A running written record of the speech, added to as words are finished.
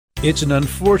It's an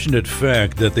unfortunate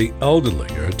fact that the elderly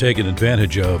are taken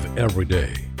advantage of every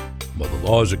day. While the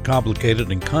laws are complicated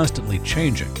and constantly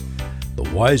changing, the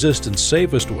wisest and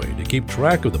safest way to keep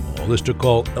track of them all is to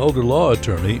call elder law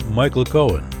attorney Michael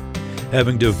Cohen.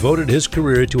 Having devoted his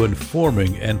career to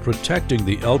informing and protecting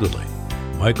the elderly,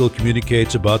 Michael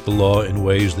communicates about the law in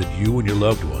ways that you and your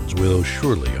loved ones will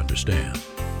surely understand.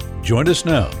 Join us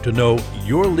now to know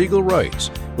your legal rights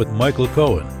with Michael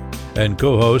Cohen and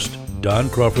co-host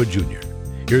Don Crawford Jr.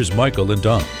 Here's Michael and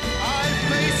Don. I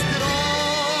faced it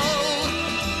all,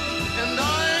 and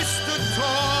I stood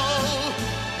tall,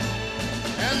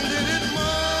 and did it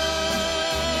my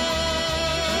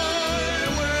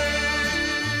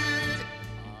way.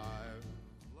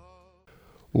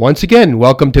 Once again,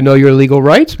 welcome to Know Your Legal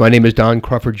Rights. My name is Don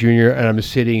Crawford Jr., and I'm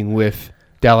sitting with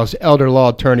Dallas elder law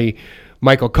attorney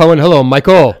Michael Cohen. Hello,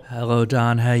 Michael. Hello,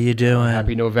 Don. How you doing?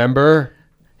 Happy November.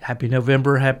 Happy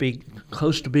November. Happy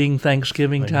close to being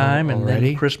Thanksgiving time, and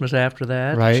then Christmas after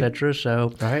that, right. etc.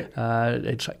 So Right.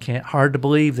 It's hard to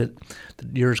believe that the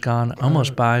year's gone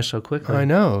almost by so quickly. I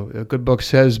know. A good book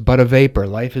says, but a vapor.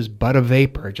 Life is but a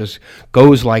vapor. It just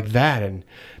goes like that. And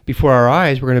before our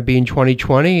eyes, we're going to be in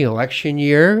 2020, election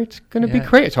year. It's going to be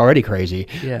crazy. It's already crazy.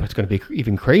 Yeah. But it's going to be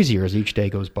even crazier as each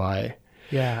day goes by.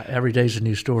 Yeah, every day's a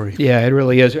new story. Yeah, it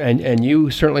really is. And you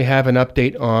certainly have an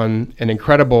update on an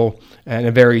incredible and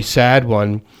a very sad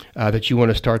one that you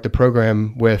want to start the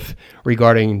program with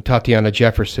regarding Tatiana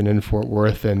Jefferson in Fort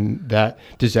Worth and that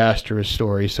disastrous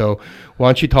story. So why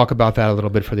don't you talk about that a little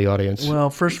bit for the audience? Well,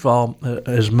 first of all,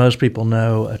 as most people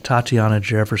know, Tatiana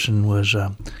Jefferson was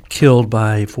killed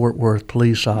by a Fort Worth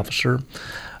police officer,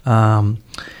 and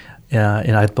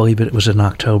I believe it was in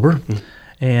October. Mm-hmm.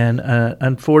 And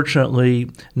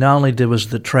unfortunately, not only was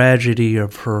the tragedy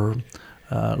of her,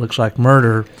 looks like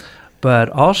murder, but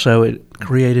also it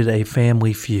created a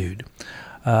family feud.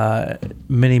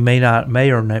 Many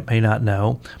may or may not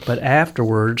know, but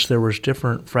afterwards there was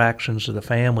different fractions of the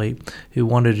family who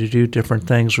wanted to do different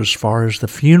things as far as the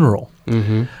funeral.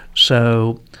 Mm-hmm.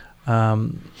 So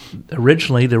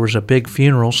originally there was a big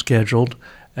funeral scheduled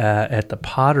at the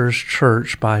Potter's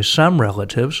Church by some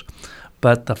relatives.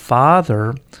 But the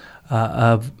father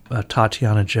of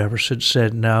Tatiana Jefferson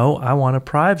said, no, I want a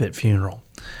private funeral.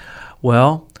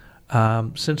 Well,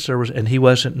 since there was, and he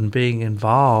wasn't being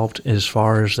involved as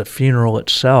far as the funeral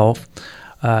itself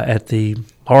at the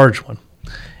large one.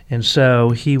 And so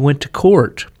he went to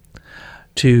court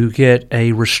to get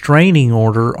a restraining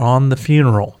order on the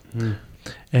funeral. Mm.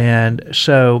 And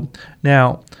so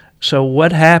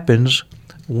what happens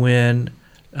when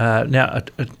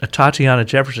Tatiana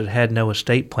Jefferson had no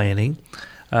estate planning.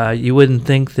 You wouldn't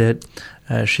think that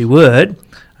she would.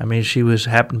 I mean, she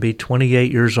happened to be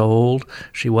 28 years old.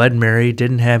 She wasn't married,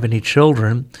 didn't have any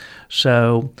children.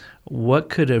 So what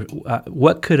could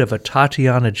have a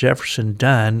Tatiana Jefferson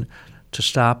done to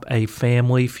stop a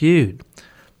family feud?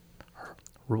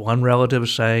 One relative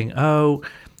is saying, "Oh,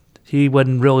 he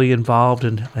wasn't really involved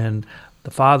and the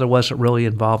father wasn't really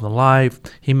involved in life.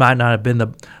 He might not have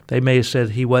been they may have said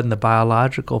he wasn't the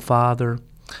biological father,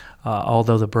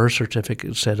 although the birth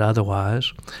certificate said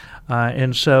otherwise.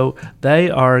 And so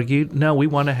they argued, no, we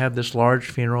want to have this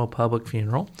large funeral, public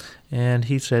funeral. And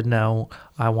he said, no,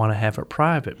 I want to have it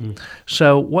private. Mm.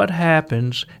 So what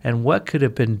happens and what could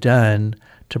have been done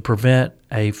to prevent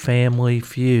a family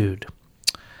feud?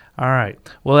 All right.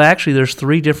 Well, actually, there's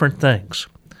three different things.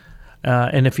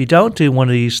 And if you don't do one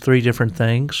of these three different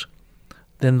things,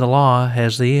 then the law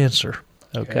has the answer,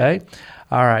 okay?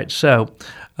 All right, so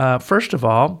first of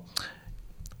all,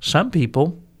 some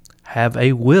people have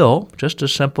a will, just a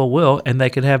simple will, and they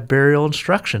can have burial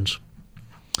instructions.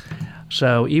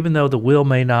 So even though the will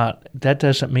may not, that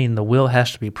doesn't mean the will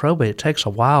has to be probated. It takes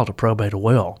a while to probate a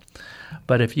will.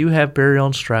 But if you have burial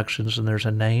instructions and there's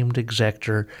a named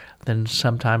executor, then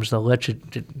sometimes they'll let you,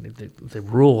 the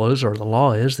rule is or the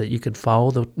law is that you can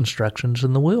follow the instructions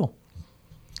in the will.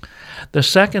 The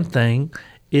second thing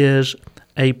is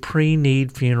a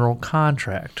pre-need funeral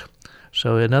contract.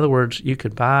 So in other words, you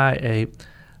could buy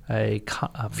a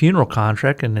funeral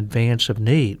contract in advance of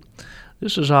need.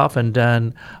 This is often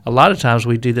done, a lot of times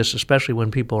we do this, especially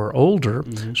when people are older.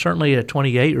 Mm-hmm. Certainly a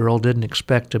 28-year-old didn't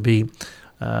expect to be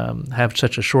have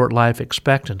such a short life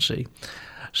expectancy.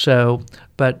 So,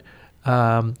 but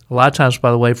a lot of times,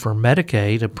 by the way, for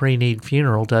Medicaid, a pre-need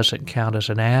funeral doesn't count as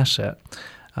an asset.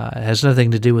 It has nothing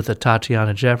to do with the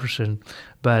Tatiana Jefferson,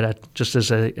 but just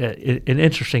as an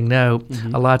interesting note,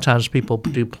 mm-hmm. a lot of times people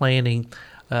do planning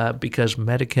because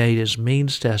Medicaid is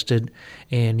means tested,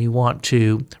 and you want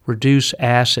to reduce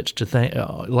assets to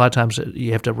a lot of times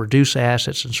you have to reduce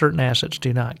assets, and certain assets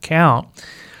do not count.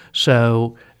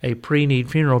 So a pre-need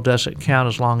funeral doesn't count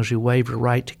as long as you waive your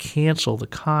right to cancel the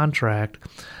contract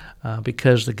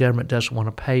because the government doesn't want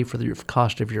to pay for the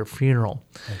cost of your funeral.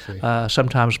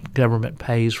 Sometimes government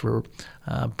pays for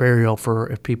burial for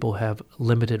if people have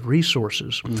limited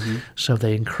resources. So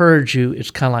they encourage you,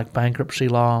 it's kind of like bankruptcy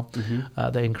law,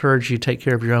 they encourage you to take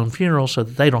care of your own funeral so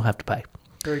that they don't have to pay.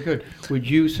 Very good. Would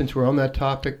you, since we're on that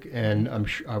topic, and I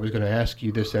was going to ask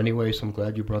you this anyway, so I'm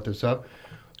glad you brought this up.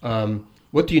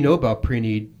 What do you know about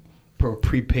prepaid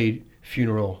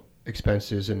funeral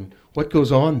expenses, and what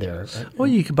goes on there? Well,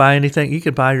 you could buy anything. You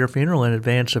could buy your funeral in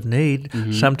advance of need.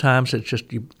 Sometimes it's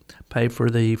just you pay for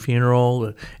the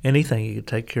funeral, anything. You could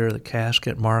take care of the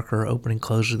casket, marker, opening,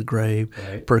 close of the grave,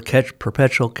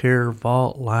 perpetual care,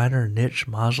 vault, liner, niche,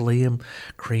 mausoleum,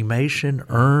 cremation,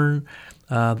 urn,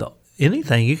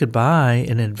 anything you could buy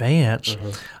in advance.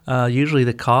 Usually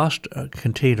the cost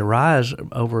continue to rise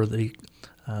over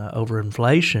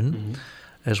inflation.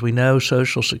 As we know,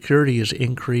 Social Security is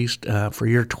increased for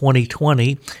year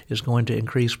 2020 is going to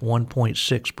increase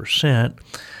 1.6%.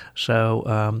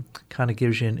 So kind of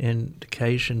gives you an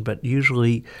indication, but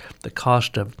usually the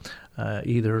cost of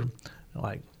either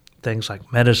like things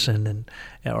like medicine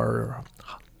or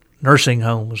nursing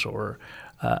homes or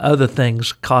other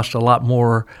things cost a lot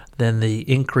more than the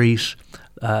increase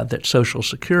that Social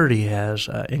Security has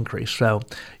increased. So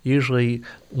usually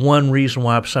one reason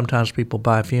why sometimes people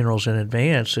buy funerals in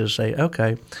advance is say,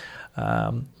 okay,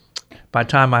 by the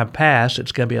time I pass,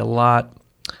 it's going to be a lot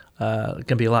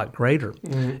greater.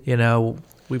 You know,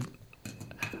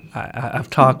 I've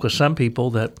talked with some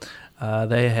people that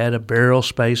they had a burial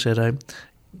space at a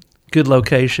good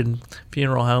location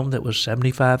funeral home that was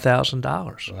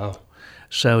 $75,000. Wow.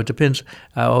 So it depends.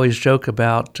 I always joke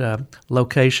about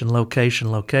location.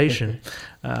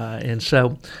 And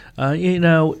so,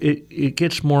 it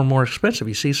gets more and more expensive.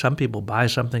 You see some people buy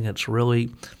something that's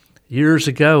really years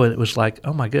ago, and it was like,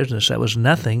 oh, my goodness, that was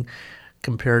nothing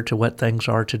compared to what things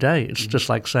are today. It's just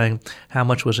like saying how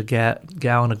much was a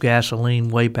gallon of gasoline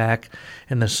way back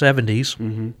in the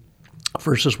 70s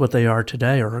versus what they are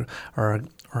today, or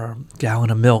a gallon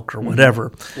of milk or whatever.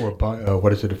 Or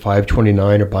what is it, a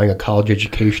 529, or buying a college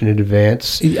education in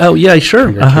advance? Oh, yeah,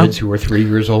 sure. For your kids who are 3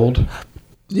 years old?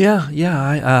 Yeah.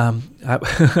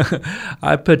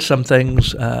 I put some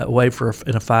things away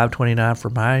in a 529 for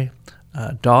my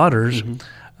daughters.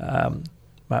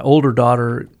 My older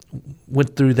daughter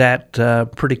went through that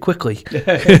pretty quickly.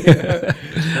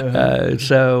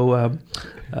 So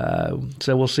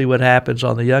we'll see what happens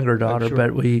on the younger daughter. Sure.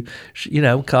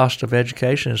 But cost of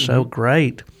education is so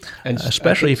great, and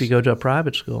especially if you go to a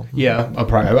private school. Yeah,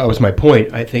 that was my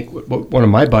point. I think what one of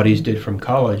my buddies did from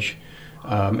college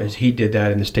is he did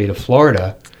that in the state of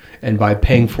Florida, and by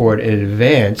paying for it in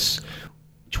advance,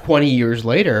 20 years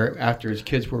later, after his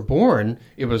kids were born,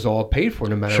 it was all paid for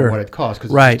no matter what it cost,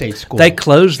 because it's a state school. They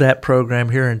closed that program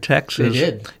here in Texas. They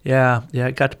did. Yeah,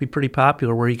 it got to be pretty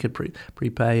popular where you could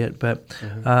prepay it, but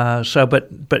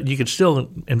but you could still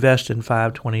invest in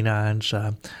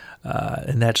 529s,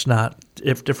 and that's not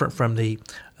different from the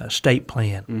state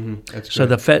plan. That's so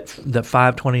good. the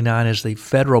 529 is the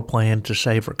federal plan to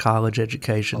save for college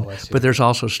education, but there's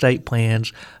also state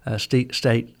plans,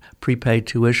 state prepaid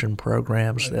tuition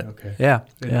programs. I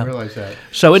didn't realize that.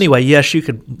 So anyway, yes, you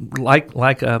could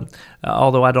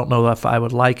although I don't know if I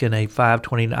would liken a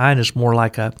 529 as more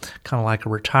like a kind of like a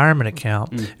retirement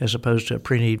account as opposed to a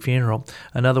pre-need funeral.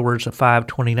 In other words, a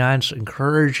 529 is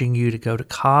encouraging you to go to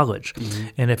college,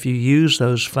 and if you use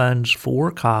those funds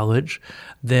for college,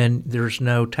 then there's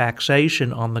no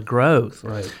taxation on the growth.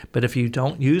 Right. But if you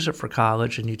don't use it for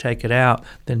college and you take it out,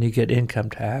 then you get income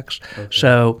tax.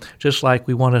 So just like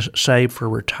we want to save for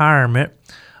retirement,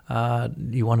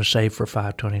 you want to save for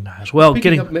 529s. Well,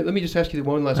 let me just ask you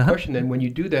one last question then. When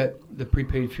you do that, the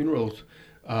prepaid funerals,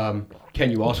 can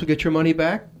you also get your money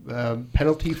back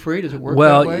penalty free? Does it work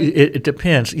that way? Well, it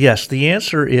depends. Yes, the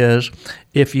answer is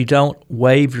if you don't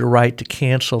waive your right to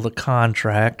cancel the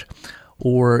contract,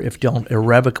 or if you don't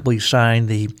irrevocably sign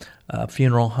the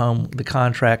funeral home, the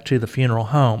contract to the funeral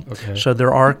home. So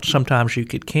there are sometimes you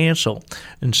could cancel.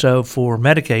 And so for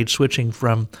Medicaid, switching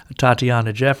from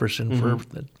Tatiana Jefferson for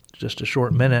just a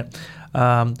short minute,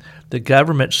 the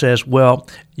government says, well,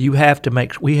 we have to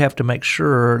make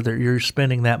sure that you're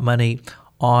spending that money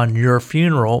on your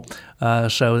funeral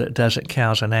so that it doesn't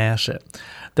count as an asset.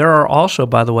 There are also,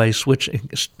 by the way,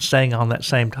 staying on that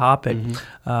same topic,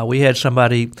 we had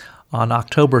somebody on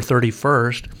October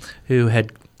 31st who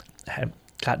had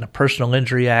gotten a personal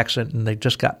injury accident, and they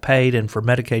just got paid, and for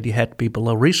Medicaid you had to be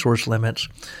below resource limits,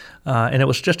 and it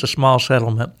was just a small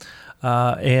settlement,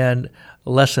 and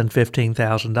less than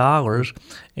 $15,000,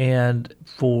 and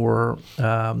for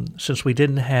since we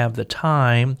didn't have the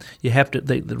time, you have to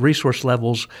the resource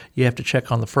levels you have to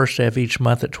check on the first day of each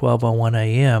month at 12:01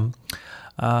 a.m.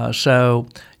 So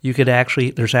you could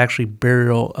there's actually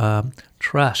burial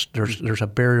trust. There's a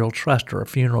burial trust or a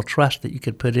funeral trust that you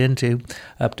could put into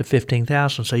up to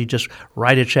 $15,000. So you just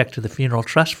write a check to the funeral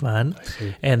trust fund,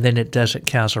 and then it doesn't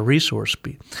count as a resource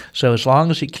fee. So as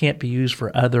long as it can't be used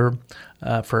for others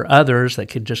that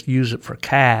could just use it for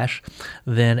cash,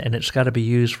 and it's got to be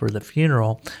used for the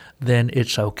funeral, then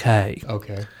it's okay.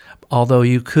 Okay. Although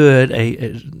you could,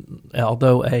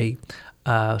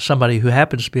 somebody who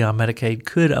happens to be on Medicaid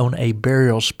could own a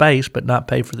burial space but not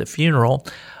pay for the funeral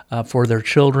for their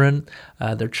children,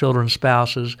 their children's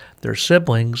spouses, their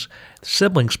sibling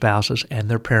spouses, and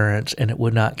their parents, and it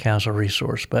would not count as a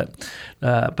resource. But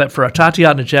for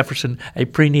Tatiana Jefferson, a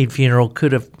pre-need funeral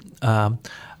could have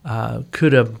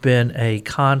been a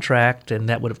contract, and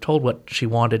that would have told what she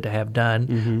wanted to have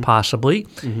done, possibly,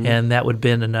 and that would have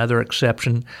been another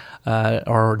exception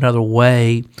or another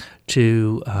way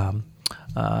to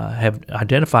have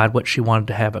identified what she wanted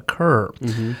to have occur.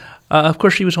 Of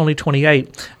course, she was only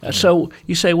 28. So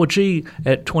you say, well, gee,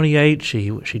 at 28,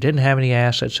 she didn't have any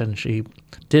assets and she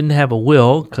didn't have a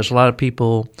will, because a lot of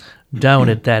people don't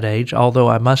at that age, although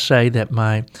I must say that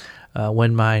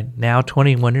when my now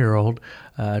 21-year-old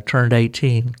turned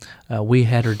 18, we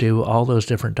had her do all those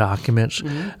different documents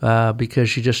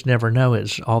because you just never know.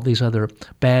 It's all these other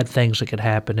bad things that could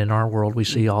happen in our world. We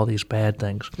see all these bad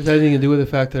things. Does that have anything to do with the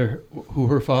fact that who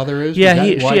her father is? Yeah,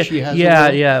 I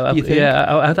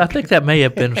I think that may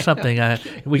have been something.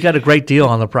 We got a great deal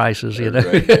on the prices, you know.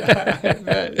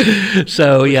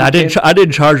 So I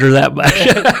didn't charge her that much.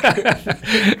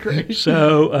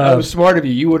 So that was smart of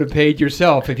you. You would have paid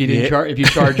yourself if you didn't if you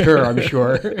charged her, I'm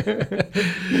sure.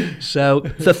 So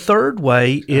the third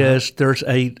way is there's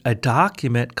a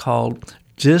document called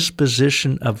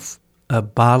disposition of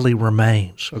bodily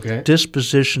remains. Okay.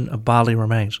 Disposition of bodily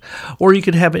remains. Or you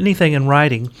could have anything in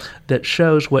writing that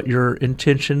shows what your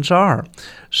intentions are.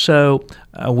 So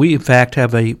we, in fact,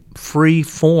 have a free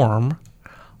form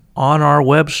on our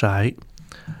website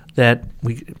that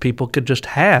people could just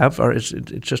have, or it's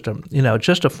just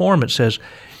a form. It says,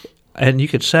 and you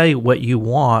could say what you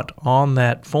want on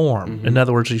that form. In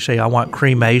other words, you say, I want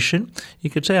cremation. You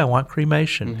could say, I want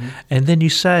cremation. And then you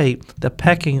say the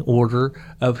pecking order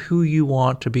of who you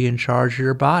want to be in charge of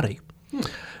your body.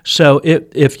 So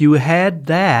if you had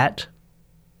that,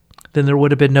 then there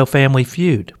would have been no Family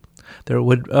Feud. There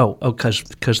would,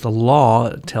 because the law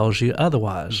tells you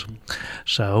otherwise.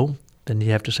 So then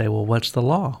you have to say, well, what's the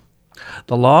law?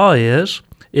 The law is,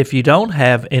 if you don't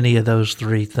have any of those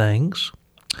three things,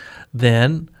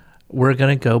 then we're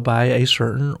going to go by a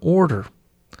certain order.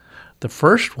 The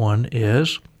first one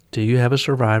is, do you have a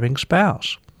surviving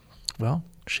spouse? Well,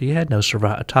 she had no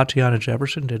surviving. Tatiana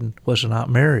Jefferson was not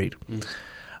married.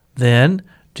 Then,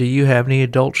 do you have any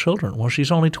adult children? Well, she's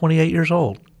only 28 years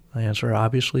old. The answer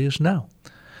obviously is no.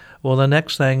 Well, the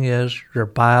next thing is your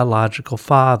biological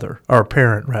father, or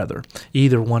parent rather,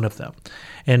 either one of them.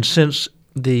 And since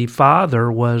the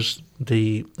father was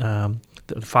the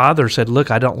father said, look,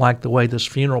 I don't like the way this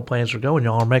funeral plans are going.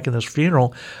 Y'all are making this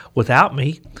funeral without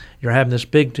me. You're having this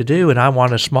big to-do, and I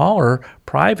want a smaller,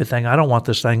 private thing. I don't want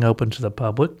this thing open to the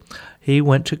public. He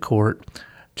went to court,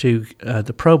 to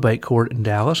the probate court in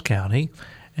Dallas County,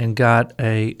 and got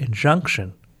an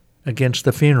injunction against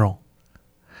the funeral.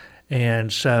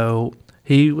 And so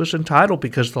he was entitled,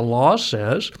 because the law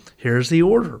says, here's the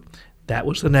order. That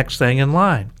was the next thing in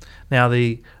line. Now,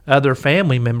 the other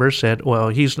family members said, well,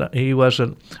 he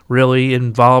wasn't really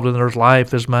involved in their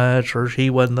life as much, or he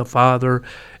wasn't the father,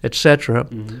 etc.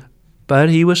 But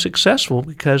he was successful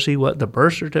because the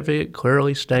birth certificate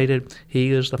clearly stated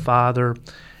he is the father,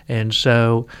 and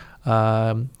so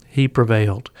he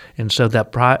prevailed. And so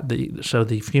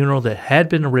the funeral that had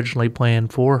been originally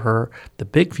planned for her, the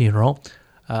big funeral,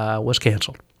 was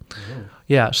canceled.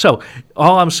 Yeah. So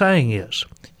all I'm saying is,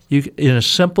 in a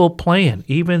simple plan,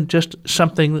 even just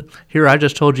something here, I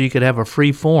just told you could have a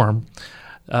free form.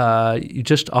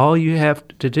 All you have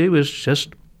to do is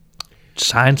just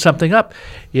sign something up.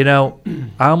 You know,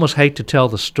 I almost hate to tell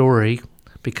the story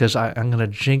because I'm going to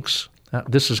jinx.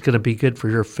 This is going to be good for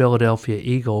your Philadelphia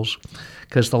Eagles,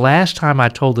 because the last time I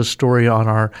told this story on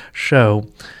our show,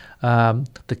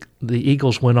 the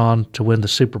Eagles went on to win the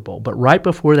Super Bowl. But right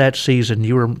before that season,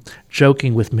 you were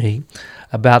joking with me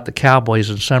about the Cowboys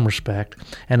in some respect,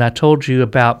 and I told you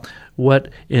about what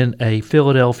a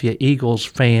Philadelphia Eagles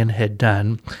fan had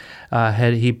done.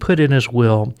 Had he put in his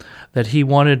will that he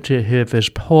wanted to have his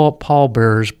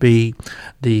pallbearers be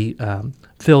the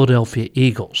Philadelphia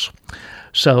Eagles.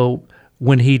 So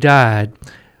when he died,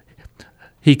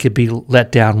 he could be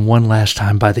let down one last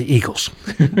time by the Eagles.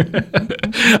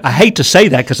 I hate to say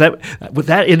that because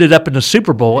that ended up in the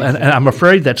Super Bowl, and I'm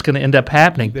afraid that's going to end up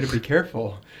happening. You better be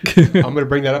careful. I'm going to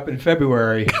bring that up in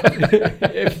February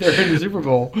if they're in the Super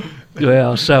Bowl.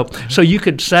 Well, so you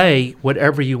could say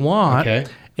whatever you want, okay,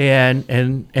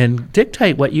 and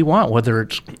dictate what you want, whether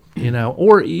it's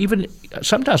or even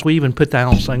sometimes we even put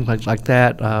down things like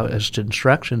that as to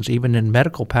instructions, even in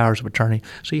medical powers of attorney.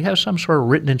 So you have some sort of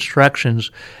written instructions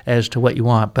as to what you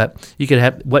want, but you could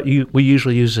have what we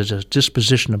usually use as a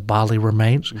disposition of bodily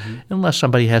remains, unless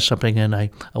somebody has something in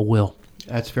a will.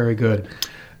 That's very good.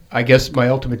 I guess my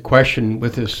ultimate question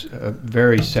with this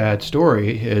very sad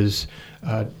story is,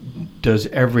 does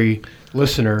every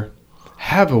listener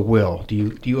have a will?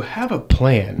 Do you have a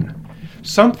plan?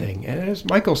 Something. And as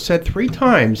Michael said 3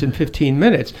 times in 15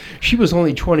 minutes, she was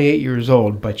only 28 years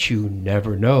old, but you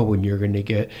never know when you're going to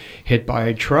get hit by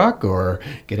a truck or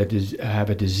have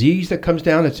a disease that comes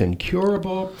down that's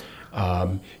incurable.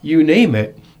 You name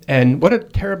it. And what a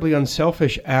terribly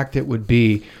unselfish act it would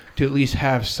be to at least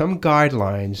have some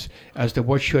guidelines as to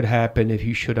what should happen if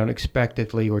you should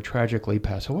unexpectedly or tragically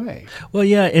pass away. Well,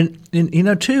 yeah,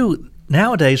 and too,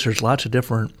 nowadays there's lots of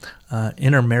different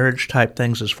intermarriage type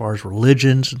things as far as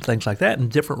religions and things like that, and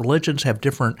different religions have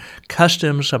different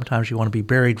customs. Sometimes you want to be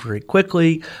buried very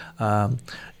quickly. So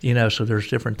there's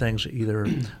different things either,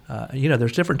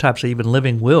 there's different types of even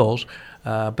living wills,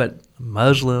 but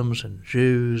Muslims and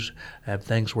Jews have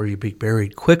things where you be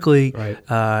buried quickly, right.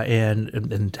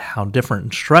 and how different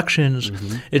instructions.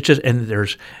 It's just, and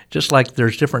there's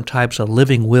different types of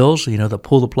living wills, the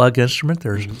pull the plug instrument.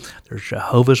 There's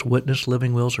Jehovah's Witness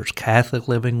living wills, there's Catholic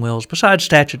living wills, besides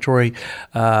statutory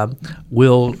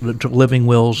living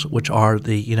wills, which are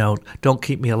the, don't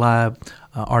keep me alive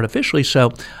artificially.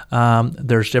 So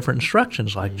there's different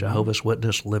instructions like Jehovah's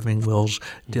Witness living wills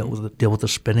deal with the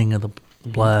spinning of the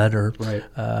blood, or right.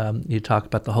 You talk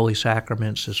about the holy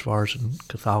sacraments as far as in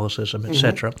Catholicism,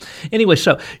 etc. Anyway,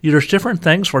 so there's different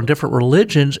things for different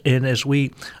religions, and as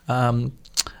we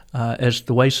as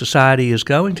the way society is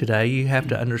going today, you have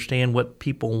to understand what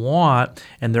people want,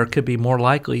 and there could be more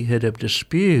likelihood of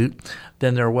dispute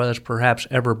than there was perhaps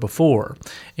ever before.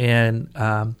 And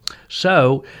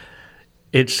so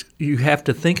you have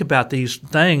to think about these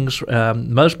things.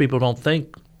 Most people don't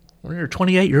think, when you're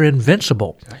 28, you're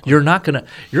invincible. Exactly. You're going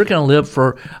to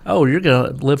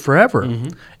live forever.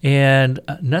 And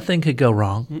nothing could go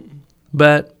wrong.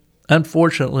 But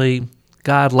unfortunately,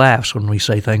 God laughs when we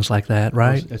say things like that,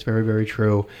 right? That's very, very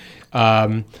true.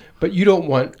 But you don't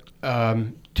want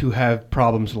to have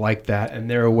problems like that, and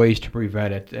there are ways to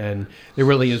prevent it. And there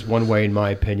really is one way, in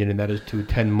my opinion, and that is to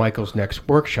attend Michael's next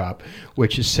workshop,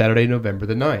 which is Saturday, November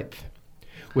the 9th,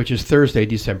 which is Thursday,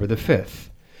 December the 5th.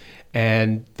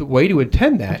 And the way to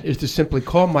attend that is to simply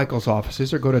call Michael's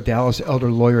offices or go to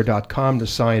DallasElderLawyer.com to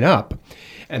sign up.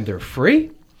 And they're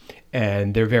free,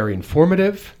 and they're very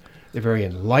informative, they're very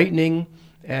enlightening,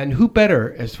 and who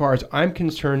better, as far as I'm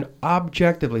concerned,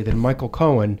 objectively than Michael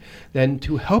Cohen, than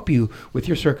to help you with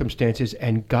your circumstances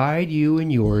and guide you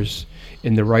and yours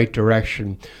in the right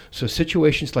direction, so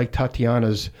situations like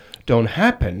Tatiana's don't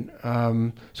happen.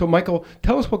 So, Michael,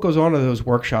 tell us what goes on in those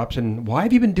workshops, and why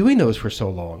have you been doing those for so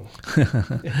long?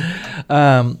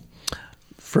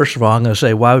 First of all, I'm going to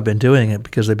say why we've been doing it,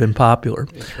 because they've been popular.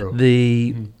 It's true.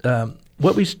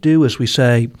 What we do is we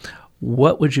say,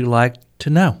 what would you like to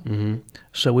know?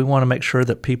 So we want to make sure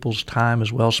that people's time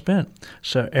is well spent.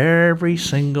 So every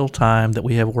single time that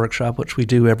we have a workshop, which we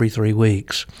do every 3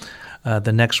 weeks,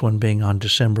 the next one being on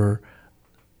December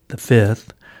the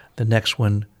 5th, the next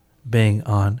one being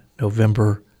on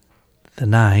November the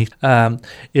 9th,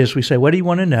 is we say, what do you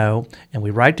want to know? And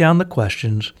we write down the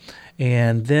questions,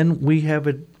 and then we have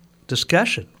a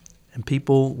discussion. And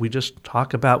we just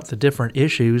talk about the different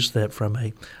issues that from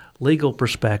a legal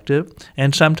perspective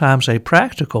and sometimes a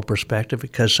practical perspective,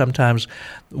 because sometimes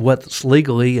what's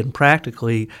legally and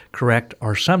practically correct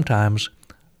are sometimes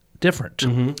different.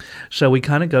 So we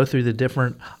kind of go through the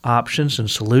different options and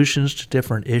solutions to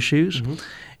different issues.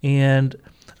 And,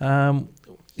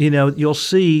 you'll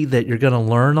see that you're going to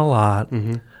learn a lot.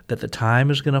 that the time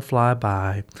is going to fly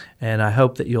by, and I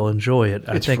hope that you'll enjoy it. It's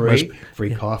I think free,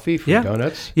 free coffee, free Yeah.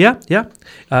 donuts. Yeah. Let me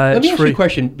It's ask you a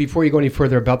question before you go any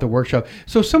further about the workshop.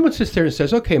 So someone sits there and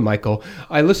says, okay, Michael,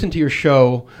 I listened to your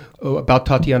show about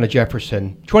Tatiana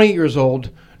Jefferson, 28 years old,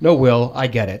 no will, I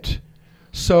get it.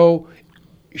 So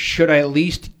should I at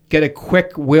least get a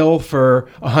quick will for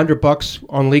 $100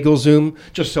 on LegalZoom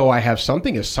just so I have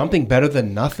something? Is something better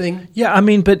than nothing? Yeah, I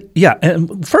mean, but yeah,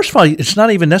 and first of all, it's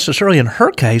not even necessarily in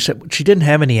her case that she didn't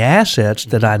have any assets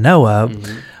that I know of.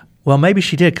 Mm-hmm. Well, maybe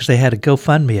she did because they had a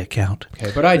GoFundMe account.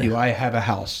 Okay, but I do. I have a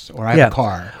house or I have a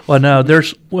car. Well, no,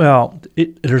 there's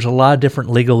a lot of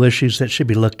different legal issues that should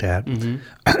be looked at.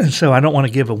 Mm-hmm. So I don't want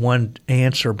to give a one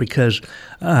answer because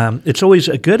it's always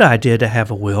a good idea to have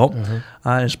a will.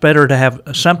 Mm-hmm. It's better to have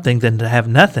something than to have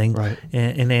nothing. Right.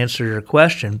 And answer your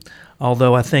question.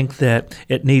 Although I think that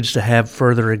it needs to have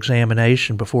further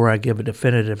examination before I give a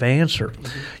definitive answer.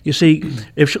 Mm-hmm. You see,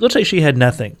 let's say she had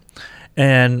nothing,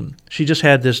 and she just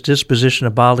had this disposition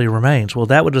of bodily remains. Well,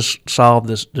 that would have solved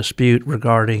this dispute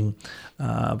regarding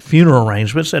funeral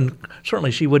arrangements, and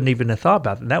certainly she wouldn't even have thought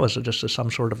about it. That was just some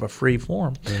sort of a free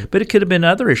form. Right. But it could have been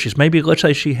other issues. Maybe let's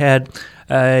say she had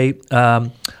a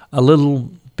little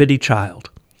bitty child,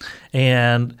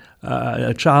 and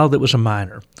a child that was a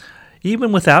minor.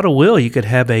 Even without a will, you could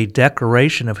have a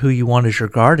declaration of who you want as your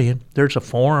guardian. There's a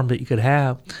form that you could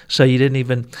have, so you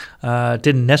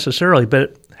didn't necessarily,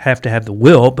 but have to have the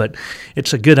will, but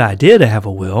it's a good idea to have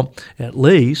a will at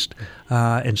least,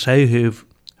 and say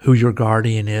who your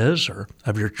guardian is or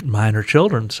of your minor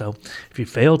children. So if you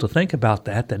fail to think about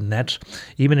that, then that's,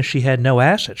 even if she had no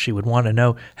assets, she would want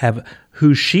to have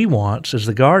who she wants as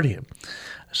the guardian.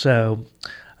 So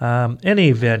any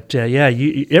event,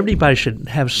 everybody should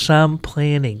have some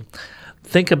planning.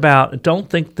 Don't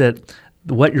think that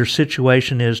what your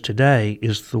situation is today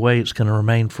is the way it's going to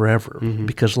remain forever,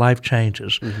 because life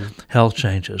changes, health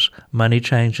changes, money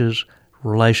changes,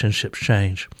 relationships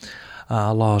change,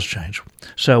 laws change.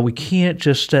 So we can't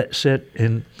just sit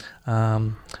and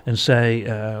say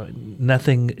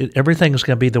everything is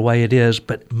going to be the way it is,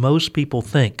 but most people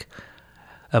think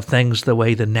of things the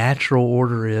way the natural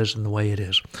order is and the way it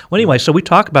is. Well, anyway, so we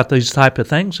talk about these type of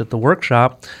things at the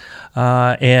workshop.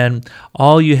 And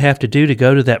all you have to do to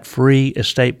go to that free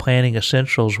Estate Planning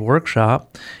Essentials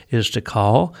workshop is to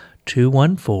call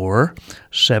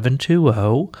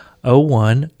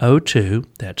 214-720-0102.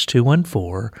 That's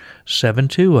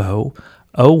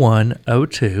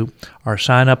 214-720-0102. Or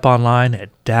sign up online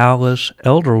at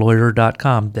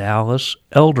DallasElderLawyer.com.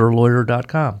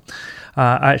 DallasElderLawyer.com.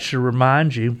 I should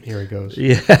remind you. Here he goes.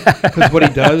 Yeah. Because what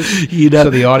he does, so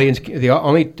the audience,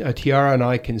 only Tiara and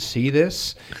I can see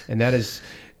this, and that is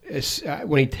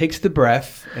when he takes the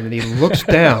breath and then he looks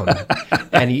down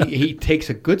and he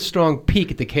takes a good strong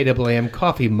peek at the KAAM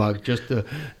coffee mug just to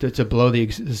blow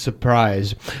the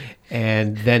surprise,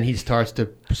 and then he starts to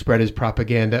spread his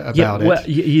propaganda about it. Well,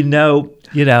 you know,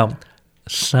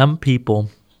 some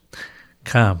people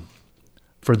come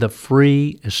for the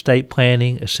free Estate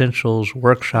Planning Essentials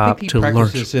workshop to learn. He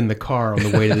practices in the car on the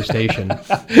way to the station.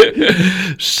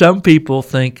 Some people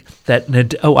think that,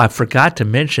 I forgot to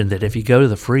mention that if you go to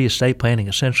the free Estate Planning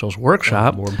Essentials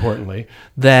workshop, more importantly,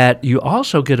 that you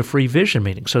also get a free vision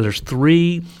meeting. So there's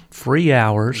 3 free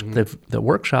hours. The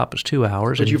workshop is 2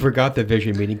 hours. But you forgot the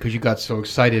vision meeting because you got so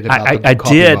excited about the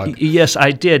coffee did. mug. Yes,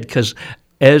 I did, because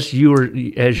as you're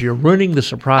ruining the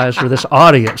surprise for this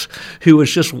audience who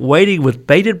was just waiting with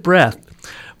bated breath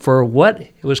for what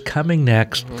was coming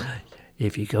next,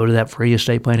 if you go to that free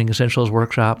Estate Planning Essentials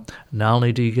workshop, not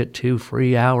only do you get 2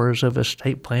 free hours of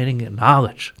estate planning and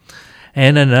knowledge,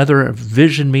 and another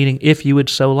vision meeting if you would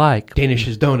so like.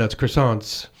 Danishes, donuts,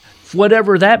 croissants.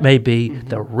 Whatever that may be,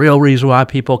 the real reason why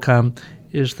people come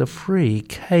is the free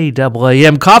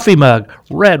KAAM coffee mug,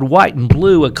 red, white, and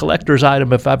blue, a collector's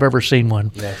item if I've ever seen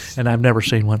one. Yes. And I've never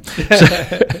seen one. So,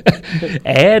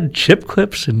 add chip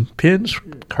clips and pins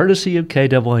courtesy of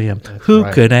KAAM. Who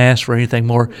could ask for anything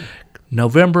more?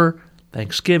 November,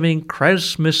 Thanksgiving,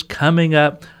 Christmas coming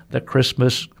up, the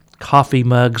Christmas coffee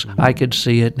mugs. I could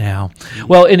see it now.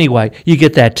 Well, anyway, you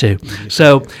get that too.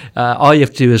 So all you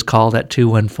have to do is call that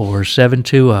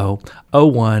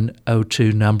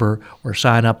 214-720-0102 number or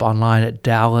sign up online at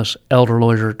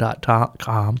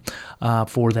DallasElderLawyer.com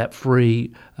for that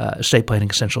free Estate Planning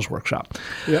Essentials workshop.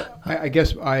 Yeah, I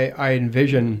guess I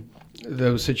envision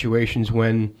those situations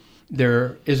when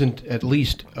there isn't at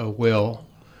least a will,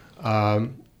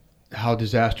 how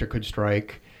disaster could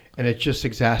strike, and it just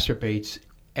exacerbates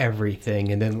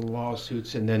everything, and then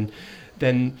lawsuits, and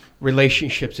then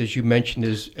relationships, as you mentioned,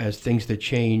 as things that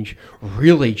change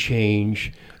really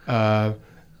change.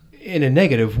 in a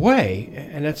negative way,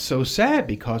 and that's so sad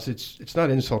because it's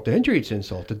not insult to injury, it's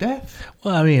insult to death.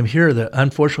 Well, I mean, here,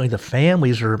 unfortunately, the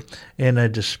families are in a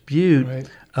dispute. Right.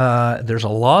 There's a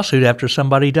lawsuit after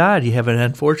somebody died. You have an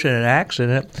unfortunate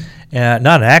accident. Not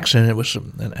an accident, it was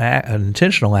an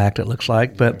intentional act, it looks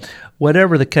like. But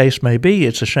whatever the case may be,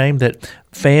 it's a shame that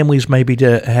families may be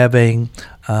having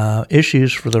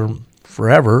issues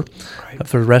forever,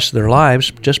 for the rest of their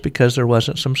lives, just because there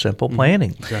wasn't some simple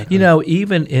planning. Exactly. You know,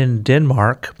 even in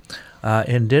Denmark, the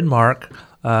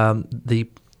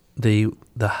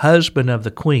husband of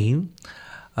the queen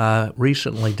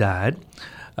recently died,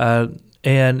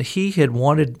 and he had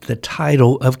wanted the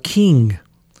title of king.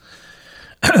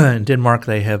 In Denmark,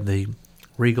 they have the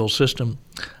regal system.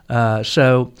 But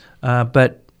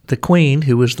the queen,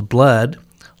 who was the blood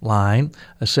line,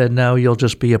 said, no, you'll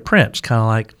just be a prince, kind of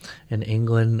like in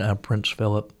England, Prince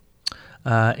Philip.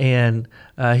 And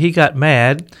he got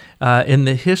mad. In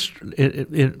the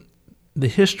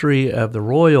history of the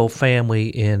royal family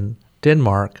in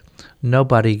Denmark,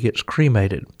 nobody gets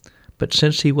cremated. But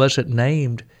since he wasn't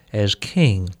named as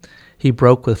king, he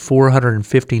broke with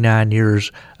 459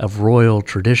 years of royal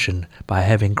tradition by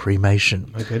having cremation.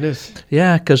 My goodness.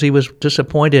 Yeah, because he was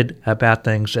disappointed about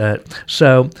things.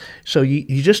 So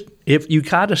you just, if you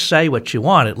got to say what you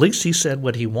want, at least he said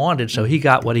what he wanted, so he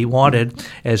got what he wanted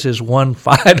as his one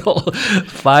final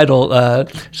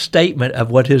statement of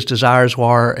what his desires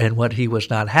were and what he was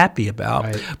not happy about.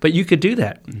 Right. But you could do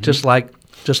that, just like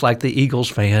the Eagles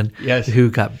fan, Yes.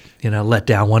 who got let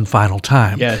down one final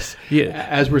time. Yes. Yeah.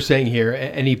 As we're saying here,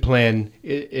 any plan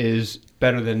is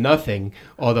better than nothing,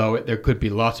 although there could be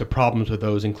lots of problems with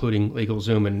those, including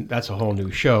LegalZoom, and that's a whole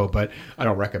new show, but I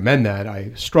don't recommend that.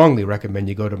 I strongly recommend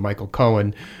you go to Michael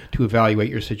Cohen to evaluate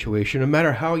your situation, no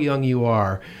matter how young you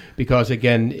are, because,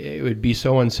 again, it would be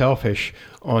so unselfish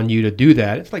on you to do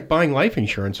that. It's like buying life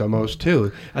insurance almost,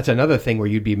 too. That's another thing where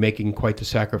you'd be making quite the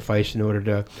sacrifice in order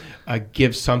to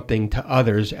give something to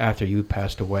others after you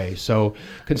passed away. So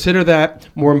consider that.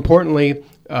 More importantly,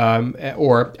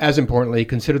 or as importantly,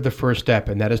 consider the first step,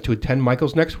 and that is to attend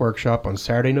Michael's next workshop on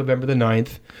Saturday, November the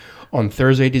 9th, on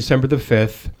Thursday, December the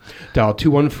 5th. Dial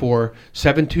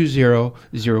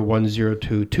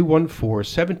 214-720-0102,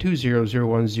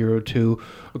 214-720-0102,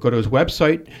 or go to his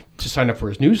website to sign up for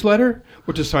his newsletter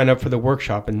or to sign up for the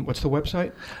workshop. And what's the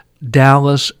website?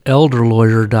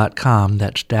 DallasElderLawyer.com.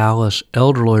 That's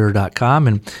DallasElderLawyer.com.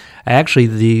 And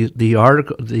actually, the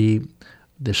article,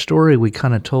 the story we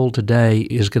kind of told today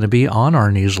is going to be on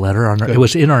our newsletter. It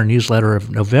was in our newsletter of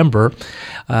November.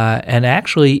 And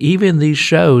actually, even these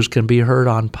shows can be heard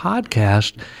on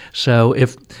podcast. So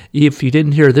if you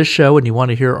didn't hear this show and you want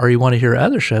to hear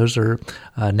other shows, or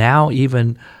now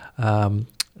even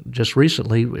just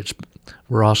recently,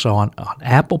 we're also on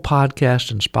Apple Podcast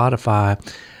and Spotify.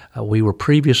 We were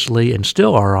previously and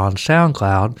still are on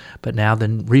SoundCloud, but now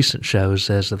the recent shows,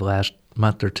 as of the last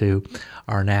month or two,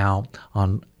 are now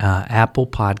on Apple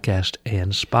Podcast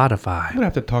and Spotify. I'm going to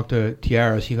have to talk to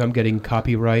Tiara, see if I'm getting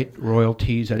copyright,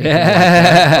 royalties, anything like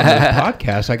that on this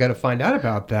podcast. I got to find out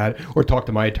about that, or talk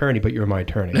to my attorney, but you're my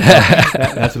attorney.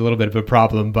 That's a little bit of a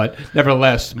problem, but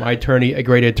nevertheless, my attorney, a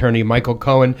great attorney, Michael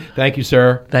Cohen. Thank you,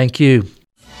 sir. Thank you. The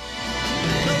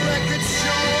record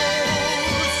shows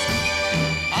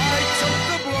I took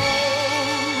the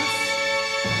blows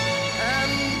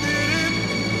and did it my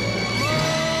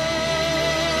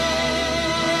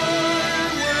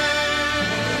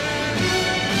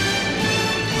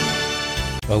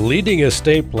way. A leading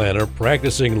estate planner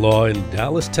practicing law in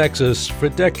Dallas, Texas for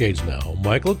decades now,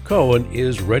 Michael Cohen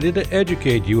is ready to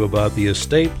educate you about the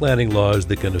estate planning laws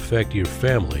that can affect your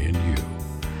family and you.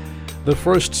 The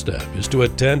first step is to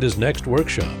attend his next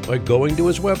workshop by going to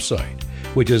his website,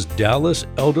 which is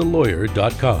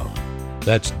DallasElderLawyer.com.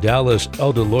 That's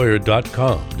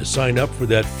DallasElderLawyer.com to sign up for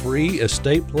that free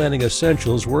Estate Planning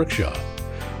Essentials workshop.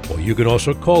 Or you can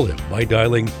also call him by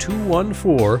dialing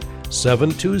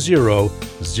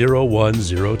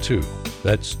 214-720-0102.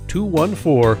 That's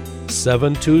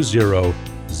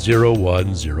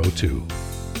 214-720-0102.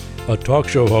 A talk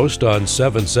show host on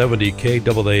 770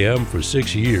 KAAM for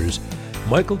 6 years,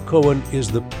 Michael Cohen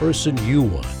is the person you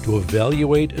want to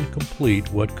evaluate and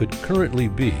complete what could currently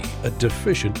be a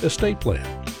deficient estate plan.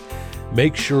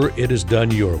 Make sure it is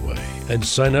done your way and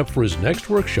sign up for his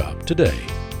next workshop today.